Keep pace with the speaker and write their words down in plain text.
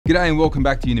G'day and welcome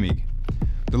back to Unimig.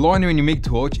 The liner in your MIG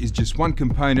torch is just one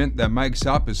component that makes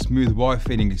up a smooth wire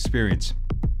feeding experience.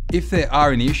 If there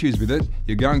are any issues with it,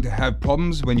 you're going to have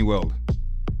problems when you weld.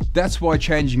 That's why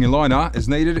changing your liner as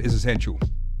needed is essential.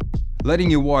 Letting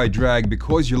your wire drag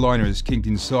because your liner is kinked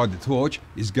inside the torch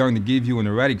is going to give you an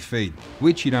erratic feed,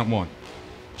 which you don't want.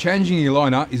 Changing your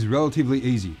liner is relatively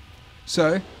easy.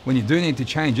 So, when you do need to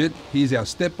change it, here's our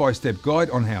step-by-step guide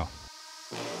on how.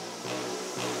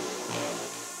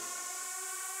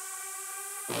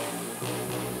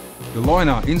 The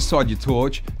liner inside your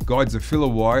torch guides the filler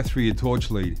wire through your torch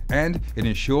lead, and it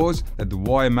ensures that the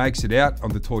wire makes it out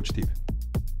on the torch tip.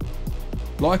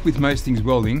 Like with most things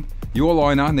welding, your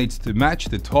liner needs to match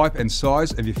the type and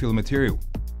size of your filler material.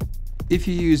 If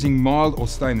you're using mild or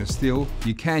stainless steel,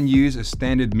 you can use a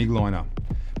standard MIG liner.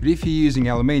 But if you're using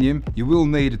aluminium, you will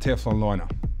need a TEFLON liner.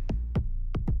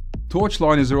 Torch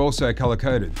liners are also color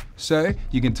coded, so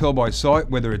you can tell by sight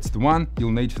whether it's the one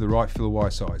you'll need for the right filler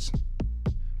wire size.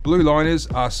 Blue liners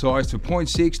are sized for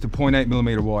 0.6 to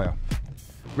 0.8mm wire.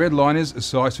 Red liners are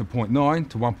sized for 0.9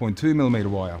 to 1.2mm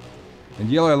wire. And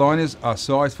yellow liners are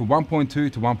sized for 1.2 to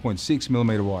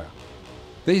 1.6mm wire.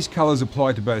 These colours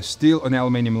apply to both steel and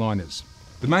aluminium liners.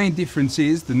 The main difference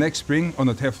is the neck spring on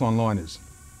the TEFLON liners.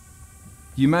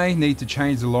 You may need to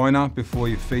change the liner before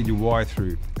you feed your wire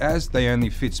through, as they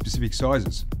only fit specific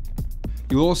sizes.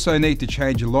 You'll also need to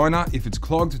change your liner if it's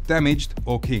clogged, damaged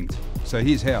or kinked. So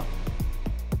here's how.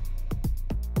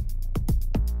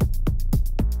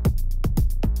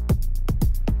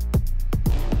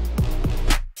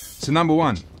 So number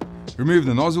one, remove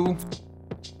the nozzle,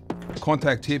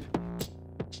 contact tip,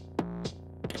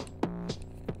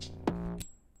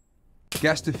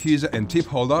 gas diffuser and tip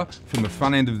holder from the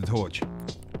front end of the torch.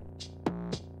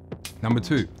 Number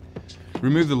two,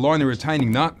 remove the liner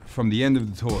retaining nut from the end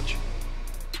of the torch.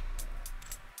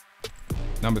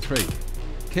 Number three,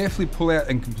 carefully pull out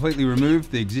and completely remove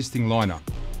the existing liner.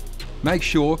 Make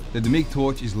sure that the MIG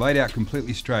torch is laid out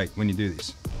completely straight when you do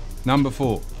this. Number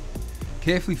four,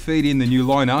 carefully feed in the new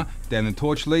liner down the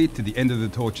torch lead to the end of the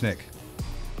torch neck.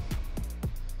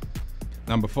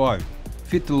 Number 5.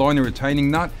 Fit the liner retaining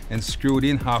nut and screw it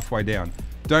in halfway down.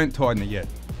 Don't tighten it yet.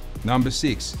 Number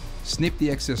 6. Snip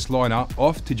the excess liner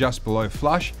off to just below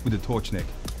flush with the torch neck.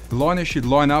 The liner should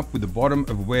line up with the bottom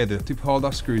of where the tip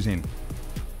holder screws in.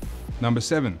 Number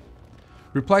 7.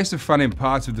 Replace the front end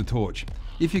parts of the torch.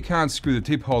 If you can't screw the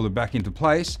tip holder back into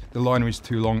place, the liner is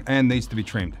too long and needs to be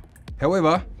trimmed.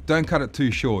 However, don't cut it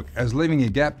too short, as leaving a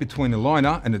gap between the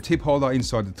liner and the tip holder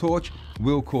inside the torch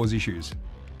will cause issues.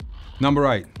 Number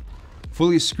 8.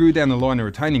 Fully screw down the liner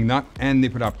retaining nut and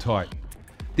nip it up tight.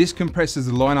 This compresses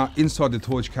the liner inside the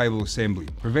torch cable assembly,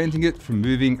 preventing it from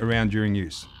moving around during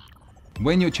use.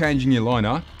 When you're changing your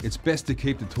liner, it's best to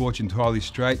keep the torch entirely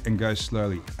straight and go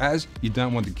slowly, as you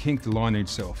don't want to kink the liner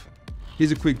itself.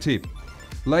 Here's a quick tip.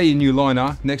 Lay your new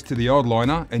liner next to the old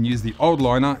liner and use the old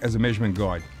liner as a measurement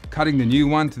guide, cutting the new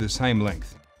one to the same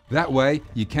length. That way,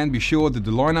 you can be sure that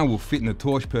the liner will fit in the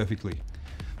torch perfectly.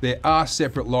 There are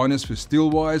separate liners for steel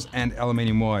wires and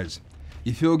aluminium wires.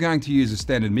 If you're going to use a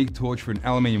standard MIG torch for an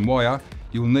aluminium wire,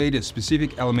 you'll need a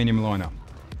specific aluminium liner,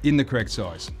 in the correct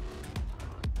size.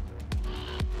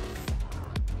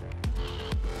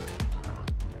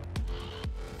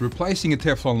 Replacing a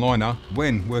TEFLON liner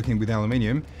when working with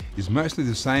aluminium is mostly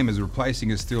the same as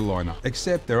replacing a steel liner,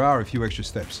 except there are a few extra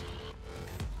steps.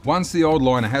 Once the old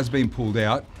liner has been pulled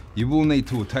out, you will need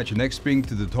to attach a neck spring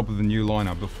to the top of the new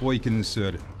liner before you can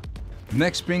insert it. The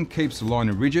neck spring keeps the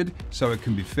liner rigid so it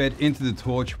can be fed into the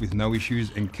torch with no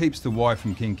issues and keeps the wire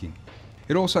from kinking.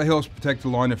 It also helps protect the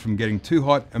liner from getting too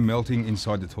hot and melting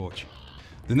inside the torch.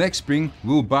 The neck spring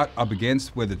will butt up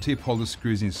against where the tip holder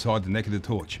screws inside the neck of the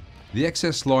torch. The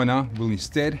excess liner will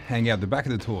instead hang out the back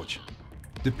of the torch.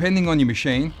 Depending on your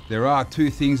machine, there are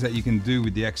two things that you can do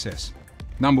with the excess.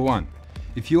 Number 1.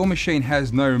 If your machine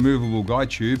has no removable guide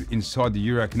tube inside the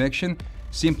Euro connection,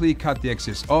 simply cut the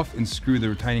excess off and screw the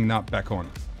retaining nut back on.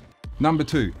 Number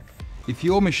 2. If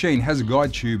your machine has a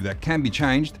guide tube that can be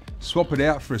changed, swap it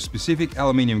out for a specific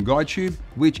aluminium guide tube,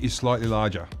 which is slightly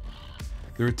larger.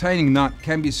 The retaining nut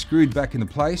can be screwed back into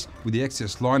place with the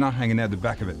excess liner hanging out the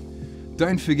back of it.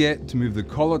 Don't forget to move the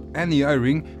collet and the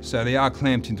O-ring so they are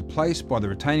clamped into place by the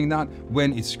retaining nut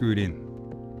when it's screwed in.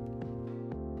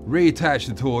 Reattach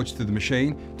the torch to the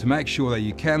machine to make sure that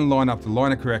you can line up the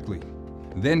liner correctly.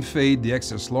 Then feed the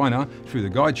excess liner through the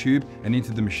guide tube and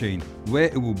into the machine, where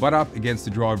it will butt up against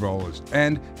the drive rollers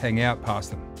and hang out past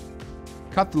them.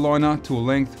 Cut the liner to a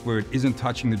length where it isn't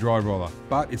touching the drive roller,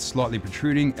 but it's slightly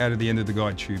protruding out of the end of the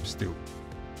guide tube still.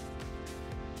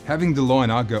 Having the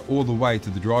liner go all the way to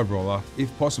the drive roller,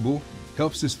 if possible,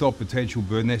 helps to stop potential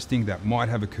bird nesting that might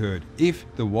have occurred if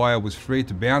the wire was free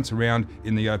to bounce around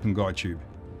in the open guide tube.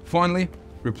 Finally,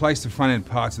 replace the front end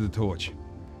parts of the torch.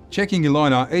 Checking your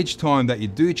liner each time that you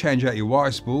do change out your wire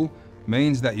spool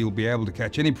means that you'll be able to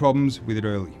catch any problems with it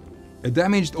early. A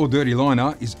damaged or dirty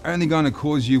liner is only going to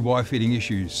cause you wire fitting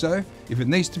issues, so if it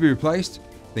needs to be replaced,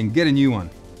 then get a new one.